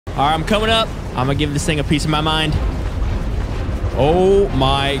All right, I'm coming up. I'm gonna give this thing a piece of my mind. Oh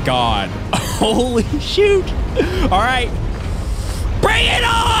my God. Holy shoot. All right. Bring it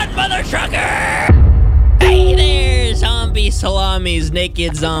on, mother trucker. Hey there, zombie salamis,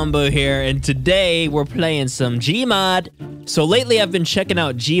 Naked Zombo here, and today we're playing some GMOD. So lately I've been checking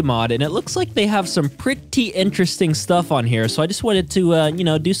out GMOD, and it looks like they have some pretty interesting stuff on here, so I just wanted to, you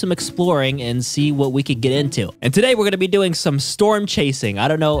know, do some exploring and see what we could get into. And today we're going to be doing some storm chasing. I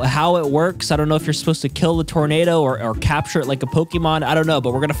don't know how it works. I don't know if you're supposed to kill the tornado or capture it like a Pokemon. I don't know,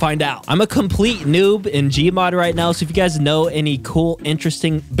 but we're going to find out. I'm a complete noob in GMOD right now, so if you guys know any cool,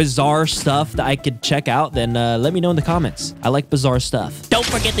 interesting, bizarre stuff that I could check out, then let me know in the comments. I like bizarre stuff. Don't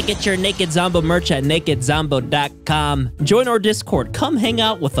forget to get your Naked Zombo merch at nakedzombo.com. Join our Discord. Come hang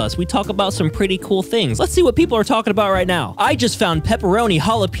out with us. We talk about some pretty cool things. Let's see what people are talking about right now. I just found pepperoni,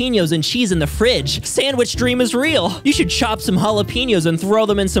 jalapenos, and cheese in the fridge. Sandwich dream is real. You should chop some jalapenos and throw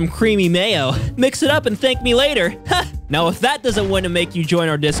them in some creamy mayo. Mix it up and thank me later. Now, if that doesn't want to make you join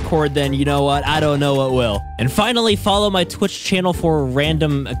our Discord, then you know what? I don't know what will. And finally, follow my Twitch channel for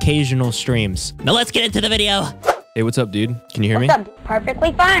random occasional streams. Now let's get into the video. Hey, what's up, dude? Can you hear me? What's up?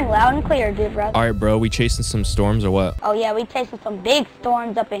 Perfectly fine. Loud and clear, dude, bro. All right, bro. We chasing some storms or what? Oh, yeah. We chasing some big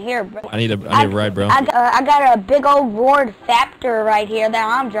storms up in here, bro. I need a ride, bro. I got a big old Ford Raptor right here that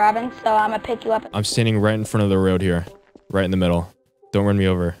I'm driving, so I'm going to pick you up. I'm standing right in front of the road here. Right in the middle. Don't run me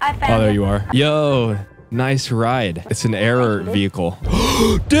over. I found Oh, there you are. Yo, nice ride. It's an error vehicle.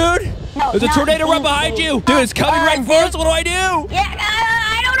 Dude! No, There's a tornado right behind you! Dude, it's coming right for us! What do I do? Yeah,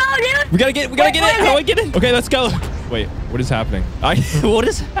 I don't know, dude. We gotta get it! How do I get it? Okay, let's go. Wait, what is happening? What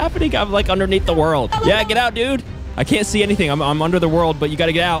is happening? I'm like underneath the world. Yeah, get out, dude. I can't see anything. I'm under the world, but you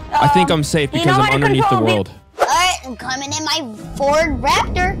gotta get out. I think I'm safe because I'm underneath the world. Alright, I'm coming in my Ford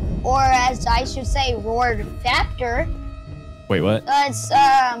Raptor, or as I should say, Ford Raptor. Wait, what? It's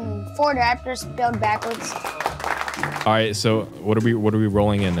Ford Raptor spelled backwards. All right, so what are we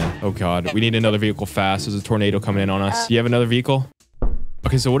rolling in then? Oh God, we need another vehicle fast. There's a tornado coming in on us. Do you have another vehicle?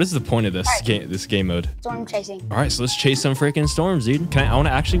 Okay, so what is the point of this game mode? Storm chasing. All right, so let's chase some freaking storms, dude. I want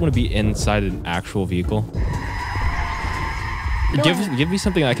to be inside an actual vehicle. Give me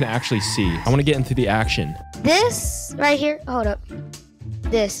something I can actually see. I want to get into the action. This right here. Hold up.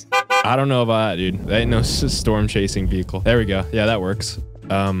 This. I don't know about that, dude. That ain't no storm chasing vehicle. There we go. Yeah, that works.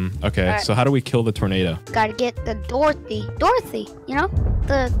 Okay. Right. So how do we kill the tornado? Gotta get the Dorothy, you know?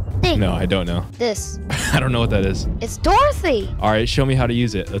 The thing. No, I don't know. This. I don't know what that is. It's Dorothy. All right, show me how to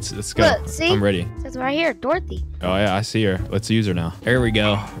use it. Let's go. Look, see? I'm ready. It says right here, Dorothy. Oh yeah, I see her. Let's use her now. There we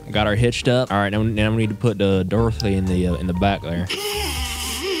go. Got her hitched up. All right, now we need to put Dorothy in the back there.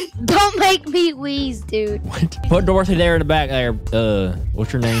 Don't make me wheeze, dude. What? Put Dorothy there in the back there.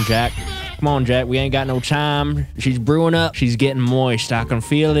 What's your name, Jack? Come on, Jack. We ain't got no time. She's brewing up. She's getting moist. I can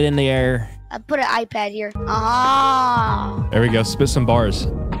feel it in the air. I put an iPad here. Ah. There we go. Spit some bars.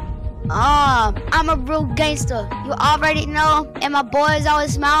 I'm a real gangster. You already know. And my boys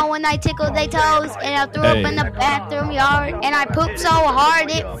always smile when I tickle their toes. And I threw up in the bathroom yard. And I pooped so hard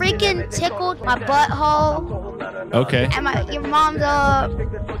it freaking tickled my butthole. Okay. And your mom's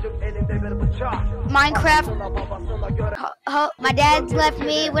Minecraft. My dad left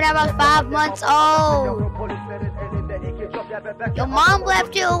me when I was 5 months old. Your mom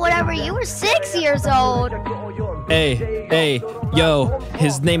left you whenever you were 6 years old. Hey, yo,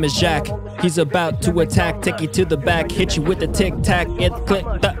 his name is Jack. He's about to attack, take you to the back, hit you with the tic-tac, it click,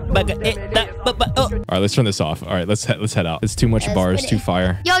 All right, let's turn this off. All right, let's head out. It's too much bars, too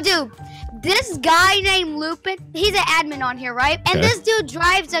fire. Yo, dude, this guy named Lupin, he's an admin on here, right? And this dude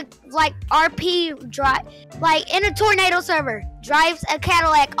drives a, RP drive, in a tornado server, drives a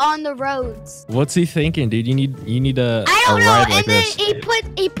Cadillac on the roads. What's he thinking, dude? You need a I don't know, ride and like then this. he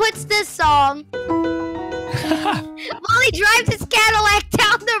puts this song while he drives his Cadillac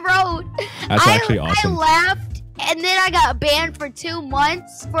down the road. That's actually awesome. I laughed, and then I got banned for 2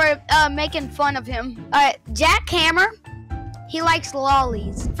 months for making fun of him. Jack Hammer, he likes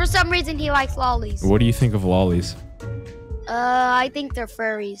lollies. For some reason, he likes lollies. What do you think of lollies? I think they're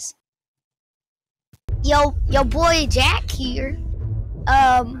furries. Yo boy Jack here,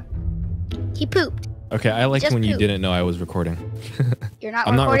 he pooped. Okay, I liked when you didn't know I was recording. You're not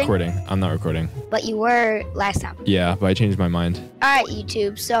recording? I'm not recording. But you were last time. Yeah, but I changed my mind. All right,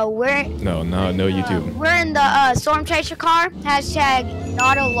 YouTube. So we're... No YouTube. We're in the Storm Chaser car. Hashtag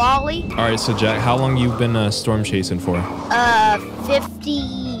not a lolly. All right, so Jack, how long you been storm chasing for? 50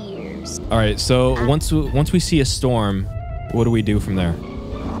 years. All right, so once we see a storm, what do we do from there?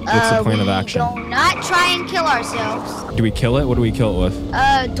 What's the plan of action? We do not try and kill ourselves. Do we kill it? What do we kill it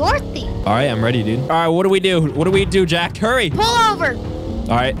with? Dorothy. All right, I'm ready, dude. All right, what do we do? What do we do, Jack? Hurry! Pull over.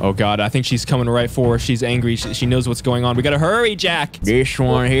 All right. Oh, God. I think she's coming right for us. She's angry. She knows what's going on. We got to hurry, Jack. This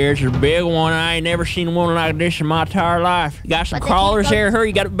one here's a big one. I ain't never seen one like this in my entire life. You got some crawlers here. Hurry.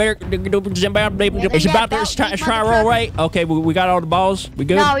 You got to better. It's about to try to roll right. Okay. We got all the balls. We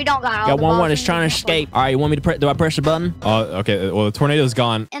good? No, we don't got all the balls. Got one that's trying to escape. All right. You want me to press? Do I press the button? Oh, okay. Well, the tornado's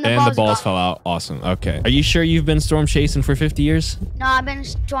gone and the balls fell out. Awesome. Okay. Are you sure you've been storm chasing for 50 years? No, I've been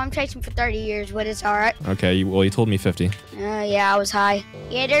storm chasing for 30 years, but it's all right. Okay. Well, you told me 50. Yeah, I was high.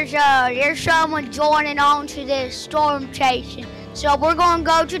 Yeah, there's someone joining on to this storm chasing. So we're gonna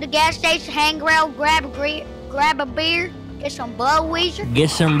go to the gas station, hang around, grab a beer, get some Budweiser. Get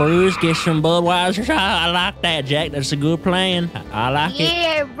some brews, get some Budweisers. I like that, Jack. That's a good plan. I like it.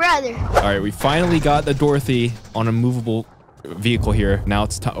 Yeah, brother. All right, we finally got the Dorothy on a movable vehicle here. Now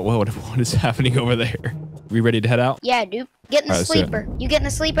it's time. What is happening over there? We ready to head out? Yeah, dude. Get in the sleeper. You get in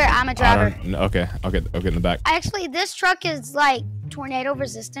the sleeper, I'm a driver. Okay, I'll get in the back. Actually, this truck is like tornado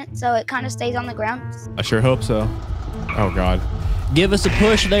resistant, so it kind of stays on the ground. I sure hope so. Oh, God. Give us a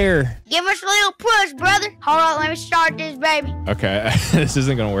push there. Give us a little push, brother. Hold on, let me start this, baby. Okay, this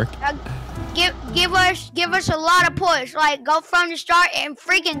isn't gonna work. Give us a lot of push. Like, go from the start and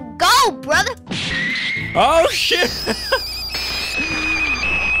freaking go, brother. Oh, shit.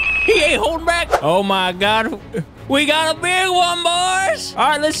 He ain't holding back. Oh, my God. We got a big one, boys. All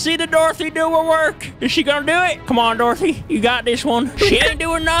right, let's see the Dorothy do her work. Is she gonna do it? Come on, Dorothy. You got this one. She ain't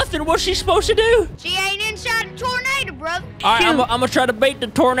doing nothing. What's she supposed to do? She ain't inside the tornado, brother. All right, I'm gonna try to bait the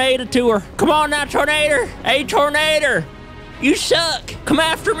tornado to her. Come on now, tornado. Hey, tornado. You suck. Come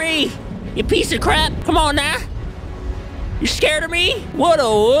after me, you piece of crap. Come on now. You scared of me? What a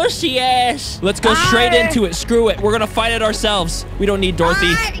wussy ass. Let's go straight into it. Screw it. We're gonna fight it ourselves. We don't need Dorothy.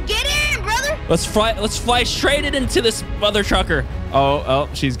 All right, get in, brother. Let's fly straight into this mother trucker. Oh,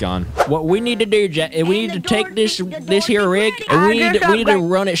 she's gone. What we need to do, Jack, we need to take this here rig and we need to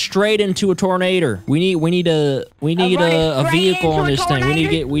run it straight into a tornado. We need a vehicle on this thing.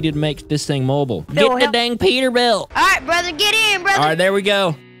 We need to make this thing mobile. Get the dang Peterbilt. All right, brother, get in, brother. All right, there we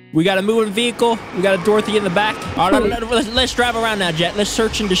go. We got a moving vehicle. We got a Dorothy in the back. All right, let's drive around now, Jack. Let's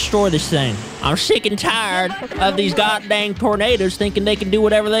search and destroy this thing. I'm sick and tired of these goddamn tornadoes thinking they can do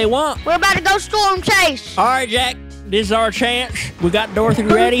whatever they want. We're about to go storm chase. All right, Jack. This is our chance. We got Dorothy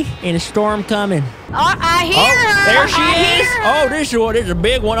ready and a storm coming. I hear her. There she is. Oh, this is a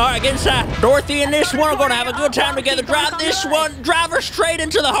big one. All right, get inside. Dorothy and this one are going to have a good time together. Drive her straight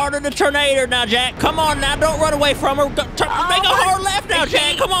into the heart of the tornado now, Jack. Come on now. Don't run away from her. Make a hard left now,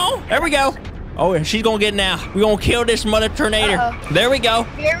 Jack. Come on. There we go. Oh, she's going to get now. We're going to kill this mother tornado. There we go.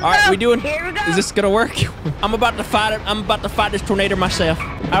 Here we All right, go. we doing? Here we go. Is this going to work? I'm about to fight it. I'm about to fight this tornado myself.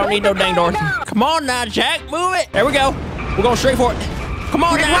 I don't need no dang Dorothy. Come on now, Jack. Move it. There we go. We're going straight for it. Come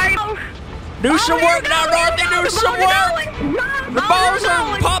on now. Do some work now, Dorothy. Do some work. The balls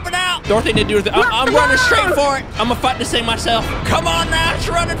are popping out. Dorothy didn't do it. I'm running straight for it. I'm going to fight this thing myself. Come on now. It's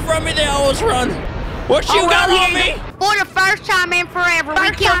running from me. They always run. What you got on me? For the first time in forever,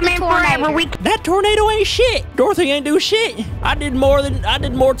 we killed the tornado. That tornado ain't shit. Dorothy ain't do shit. I did more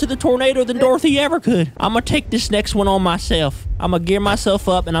to the tornado than Dorothy ever could. I'm gonna take this next one on myself. I'm gonna gear myself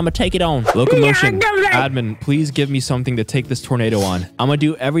up and I'm gonna take it on. Locomotion, admin, please give me something to take this tornado on. I'm gonna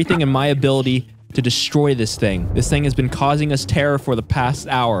do everything in my ability to destroy this thing. This thing has been causing us terror for the past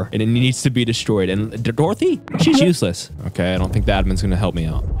hour and it needs to be destroyed. And Dorothy, she's useless. Okay, I don't think the admin's gonna help me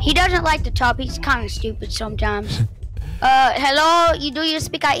out. He doesn't like to talk. He's kind of stupid sometimes. Hello, do you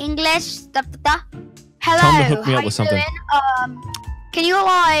speak English? Hello. Tell him to hook me up with something. Can you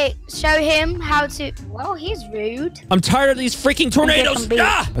like show him how to? Well, he's rude. I'm tired of these freaking tornadoes.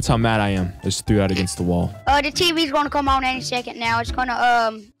 Ah! That's how mad I am. I just threw that against the wall. The TV's gonna come on any second now. It's gonna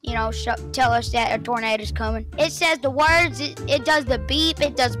tell us that a tornado's coming. It says the words. It does the beep.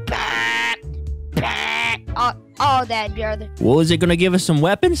 It does bah, bah, all that, brother. Well, is it gonna give us some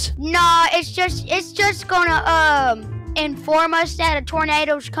weapons? No, it's just gonna inform us that a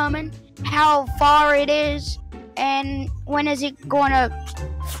tornado's coming, how far it is, and when is it gonna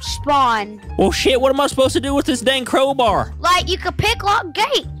spawn. Well, shit, what am I supposed to do with this dang crowbar? Like, you could pick lock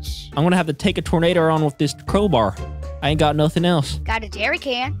gates. I'm gonna have to take a tornado on with this crowbar. I ain't got nothing else. Got a Jerry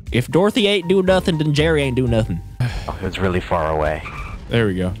can. If Dorothy ain't do nothing, then Jerry ain't do nothing. Oh, it was really far away. There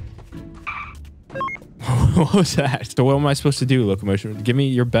we go. What was that? So what am I supposed to do, Locomotion? Give me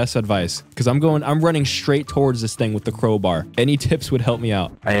your best advice. Because I'm running straight towards this thing with the crowbar. Any tips would help me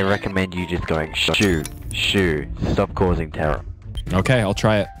out. I recommend you just going shoo, shoo. Stop causing terror. Okay, I'll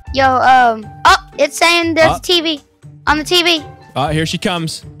try it. Yo, oh, it's saying there's a TV. On the TV. Here she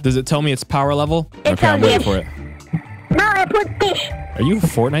comes. Does it tell me its power level? It's okay, I'm waiting for it. No, I put this. Are you a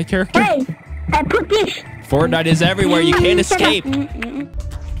Fortnite character? Hey, I put this. Fortnite is everywhere. You can't escape.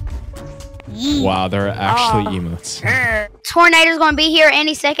 Yeah. Wow, they're actually Oh. emotes. Tornado's gonna be here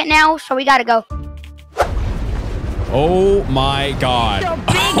any second now, so we gotta go. Oh my god. So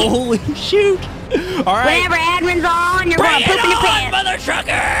big. Holy shoot. All right. Whenever admin's on, you're Bring gonna poop it in your on, pants. mother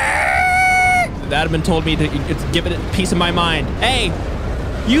trucker! The admin told me to give it a piece of my mind. Hey,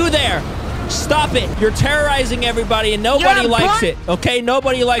 you there. Stop it. You're terrorizing everybody and nobody You're a likes butt. it. Okay,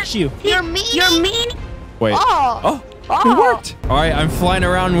 nobody likes you. You're mean. You're mean. Wait. Oh. It worked. All right, I'm flying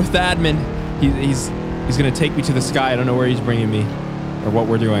around with the admin. He's gonna take me to the sky. I don't know where he's bringing me or what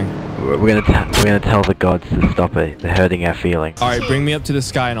we're doing. We're gonna tell the gods to stop it. They're hurting our feelings. All right, bring me up to the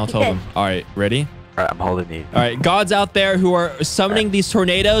sky and I'll tell them. All right, ready? Alright, I'm holding you. All right, gods out there who are summoning these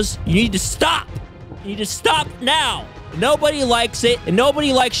tornadoes, you need to stop. You need to stop now. Nobody likes it, and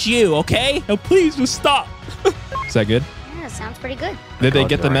nobody likes you, okay? No, please just stop. Is that good? Yeah, sounds pretty good. Did they Gods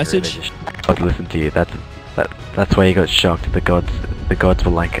get the are angry, message? they just- God, listen to you. That's why you got shocked. The gods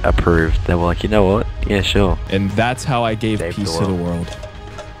were like approved. They were like, you know what? Yeah, sure. And that's how I gave Save the peace to the world.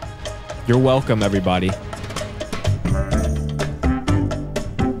 You're welcome, everybody.